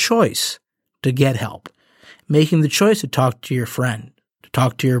 making the choice to get help, making the choice to talk to your friend, to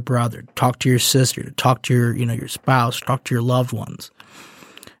talk to your brother, to talk to your sister, to talk to your spouse, talk to your loved ones.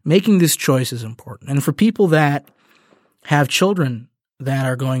 Making this choice is important. And for people that have children that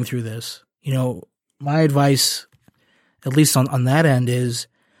are going through this, my advice, at least on that end, is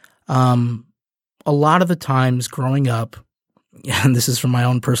a lot of the times growing up, and this is from my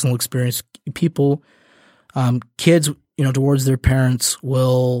own personal experience, kids, towards their parents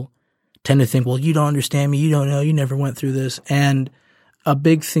will tend to think, well, you don't understand me, you don't know, you never went through this. And a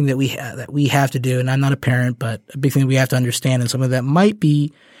big thing that we have to do, and I'm not a parent, but a big thing that we have to understand, and something that might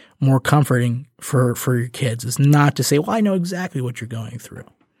be more comforting for your kids, is not to say, well, I know exactly what you're going through.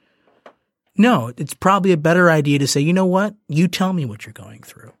 No, it's probably a better idea to say, you know what? You tell me what you're going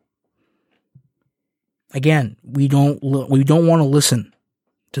through. Again, we don't want to listen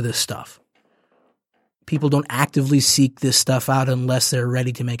to this stuff. People don't actively seek this stuff out unless they're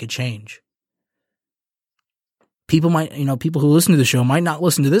ready to make a change. People who listen to the show might not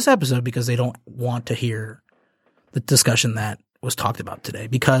listen to this episode because they don't want to hear the discussion that was talked about today,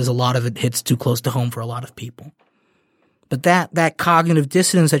 because a lot of it hits too close to home for a lot of people. But that cognitive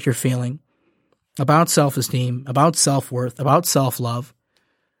dissonance that you're feeling about self-esteem, about self-worth, about self-love,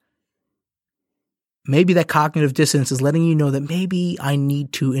 maybe that cognitive dissonance is letting you know that maybe I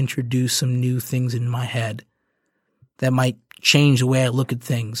need to introduce some new things in my head that might change the way I look at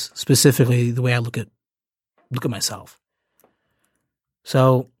things, specifically the way I look at myself.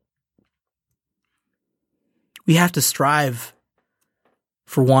 So we have to strive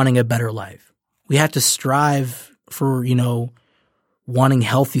for wanting a better life. We have to strive for, wanting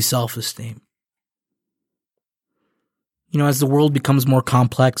healthy self-esteem. As the world becomes more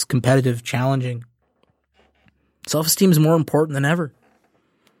complex, competitive, challenging, self-esteem is more important than ever.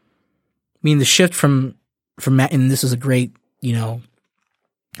 I mean, the shift from and this is a great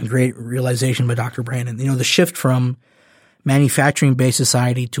realization by Dr. Brandon, the shift from manufacturing-based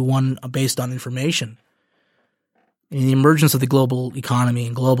society to one based on information, and the emergence of the global economy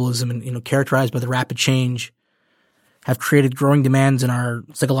and globalism, and characterized by the rapid change, have created growing demands in our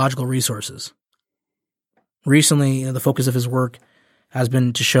psychological resources. Recently, the focus of his work has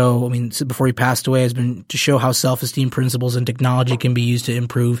been to show, before he passed away, has been to show how self-esteem principles and technology can be used to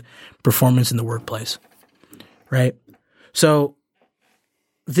improve performance in the workplace, right? So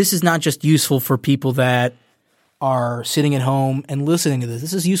this is not just useful for people that are sitting at home and listening to this.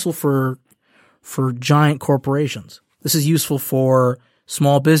 This is useful for giant corporations. This is useful for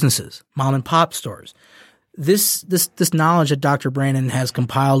small businesses, mom and pop stores. This knowledge that Dr. Brandon has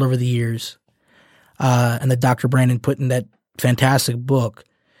compiled over the years, and that Dr. Brandon put in that fantastic book,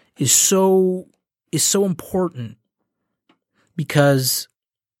 is so important, because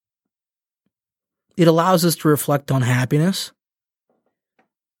it allows us to reflect on happiness.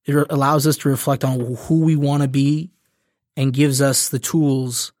 It allows us to reflect on who we want to be, and gives us the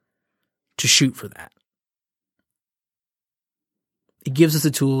tools to shoot for that. It gives us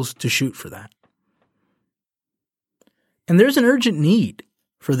the tools to shoot for that. And there's an urgent need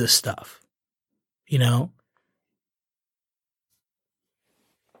for this stuff,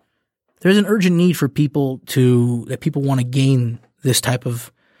 There's an urgent need for people want to gain this type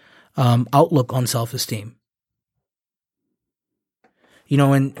of outlook on self-esteem.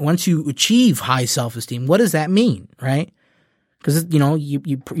 And once you achieve high self-esteem, what does that mean, right? Because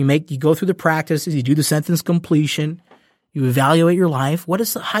you go through the practices, you do the sentence completion, you evaluate your life. What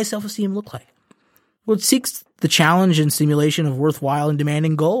does high self-esteem look like? Well, it seeks the challenge and stimulation of worthwhile and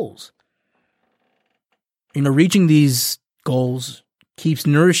demanding goals. Reaching these goals keeps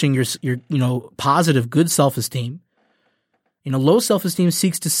nourishing your positive, good self-esteem. Low self-esteem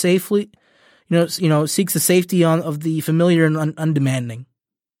seeks to seeks the safety of the familiar and undemanding.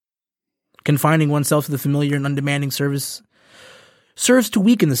 Confining oneself to the familiar and undemanding serves to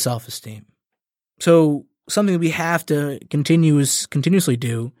weaken the self-esteem. So something that we have to continuously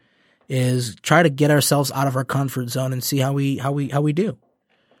do is try to get ourselves out of our comfort zone and see how we do.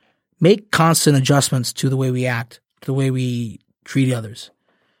 Make constant adjustments to the way we act, to the way we treat others,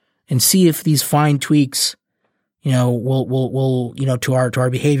 and see if these fine tweaks, will to our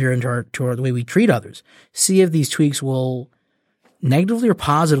behavior and to our the way we treat others. See if these tweaks will negatively or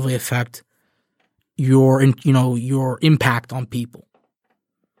positively affect your impact on people.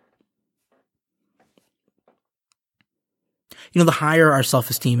 The higher our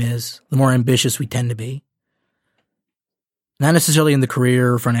self-esteem is, the more ambitious we tend to be. Not necessarily in the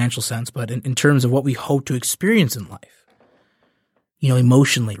career or financial sense, but in terms of what we hope to experience in life.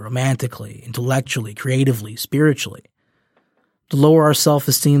 Emotionally, romantically, intellectually, creatively, spiritually. The lower our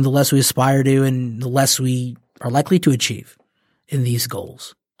self-esteem, the less we aspire to and the less we are likely to achieve in these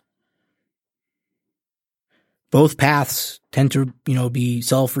goals. Both paths tend to, be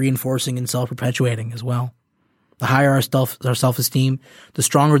self-reinforcing and self-perpetuating as well. The higher our self-esteem, the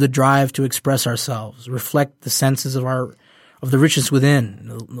stronger the drive to express ourselves, reflect the senses of the richness within.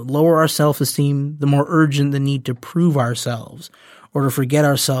 The lower our self-esteem, the more urgent the need to prove ourselves or to forget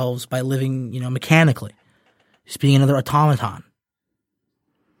ourselves by living, mechanically, just being another automaton.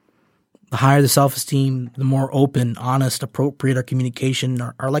 The higher the self-esteem, the more open, honest, appropriate our communication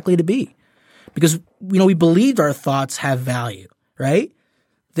are likely to be. Because, we believed our thoughts have value, right?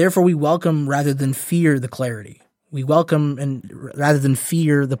 Therefore, we welcome rather than fear the clarity. We welcome rather than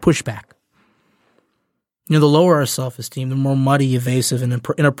fear the pushback. The lower our self-esteem, the more muddy, evasive, and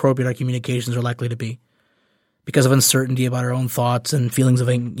inappropriate our communications are likely to be because of uncertainty about our own thoughts and feelings of,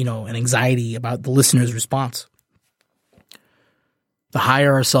 and anxiety about the listener's response. The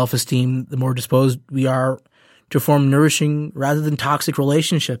higher our self-esteem, the more disposed we are to form nourishing rather than toxic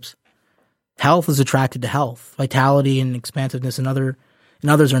relationships. Health is attracted to health. Vitality and expansiveness in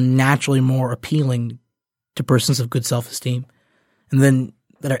others are naturally more appealing to persons of good self-esteem. And then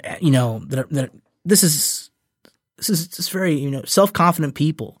this is just very, self-confident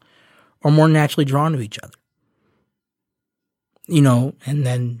people are more naturally drawn to each other. And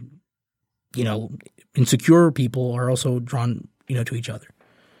then, insecure people are also drawn, to each other.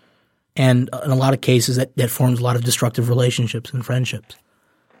 And in a lot of cases that forms a lot of destructive relationships and friendships.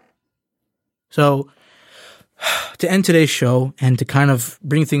 So to end today's show and to kind of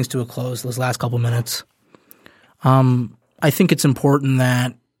bring things to a close, those last couple minutes, I think it's important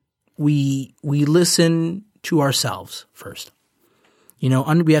that we listen to ourselves first.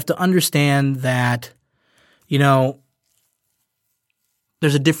 We have to understand that, there's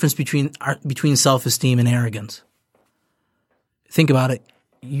a difference between self-esteem and arrogance. Think about it.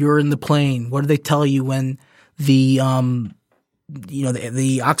 You're in the plane. What do they tell you when the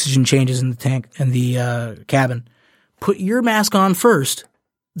oxygen changes in the tank and the cabin? Put your mask on first,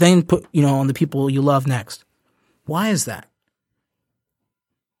 then put, on the people you love next. Why is that?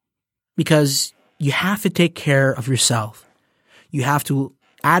 Because you have to take care of yourself. You have to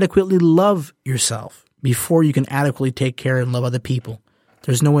adequately love yourself before you can adequately take care and love other people.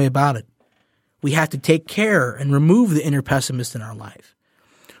 There's no way about it. We have to take care and remove the inner pessimist in our life.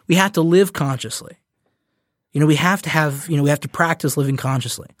 We have to live consciously. We have to practice living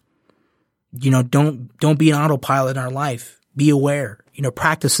consciously. Don't be an autopilot in our life. Be aware.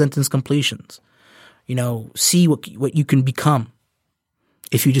 Practice sentence completions. See what you can become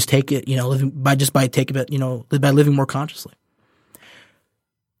if you just take it, by living more consciously.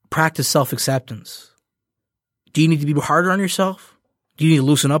 Practice self-acceptance. Do you need to be harder on yourself? Do you need to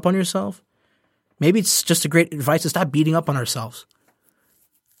loosen up on yourself? Maybe it's just a great advice to stop beating up on ourselves.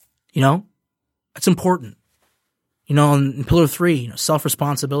 That's important. In pillar 3,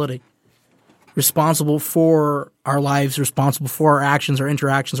 self-responsibility. Responsible for our lives, responsible for our actions, our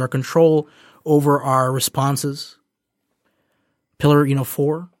interactions, our control over our responses. Pillar,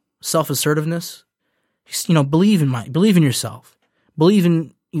 4, self-assertiveness. Believe in yourself. Believe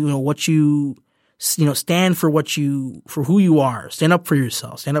in, what you, stand for for who you are. Stand up for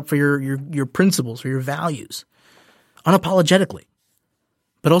yourself. Stand up for your principles, for your values. Unapologetically.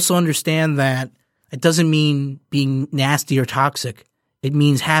 But also understand that it doesn't mean being nasty or toxic. It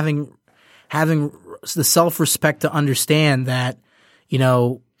means having the self-respect to understand that,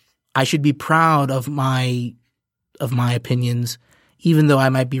 I should be proud of my opinions, even though I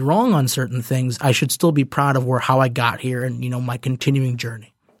might be wrong on certain things. I should still be proud of how I got here and, my continuing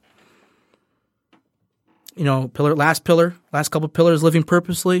journey. Last couple pillars, living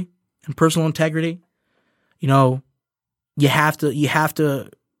purposely and personal integrity. You have to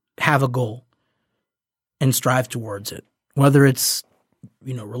have a goal and strive towards it. Whether it's,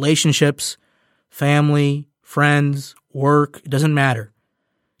 relationships, family, friends, work, it doesn't matter.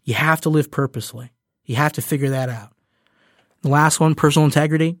 You have to live purposely. You have to figure that out. The last one, personal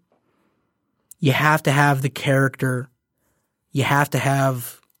integrity. You have to have the character. You have to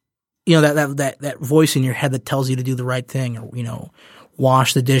have, that voice in your head that tells you to do the right thing or,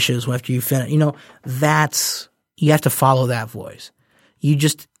 wash the dishes after you finish. You have to follow that voice.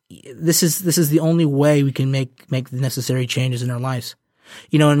 This is the only way we can make the necessary changes in our lives.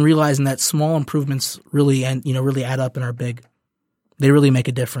 And realizing that small improvements really add up and are big. They really make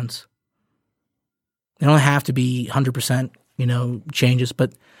a difference. They don't have to be 100%, changes,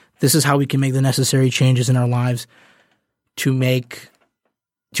 but this is how we can make the necessary changes in our lives to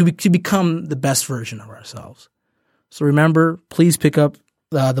become the best version of ourselves. So remember, please pick up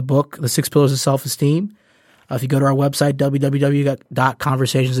the book, The 6 Pillars of Self-Esteem. If you go to our website,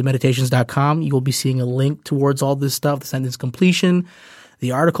 www.conversationsandmeditations.com, you will be seeing a link towards all this stuff, the sentence completion,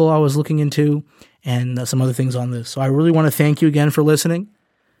 the article I was looking into, and some other things on this. So I really want to thank you again for listening.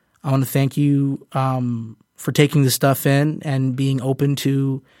 I want to thank you for taking this stuff in and being open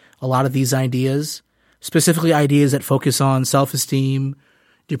to a lot of these ideas, specifically ideas that focus on self-esteem,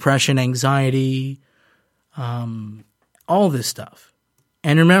 depression, anxiety, all this stuff.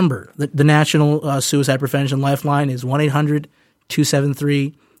 And remember, the National Suicide Prevention Lifeline is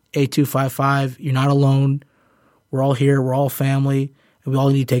 1-800-273-8255. You're not alone. We're all here. We're all family. And we all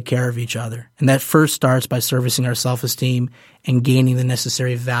need to take care of each other. And that first starts by servicing our self-esteem and gaining the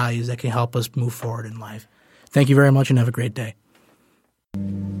necessary values that can help us move forward in life. Thank you very much and have a great day.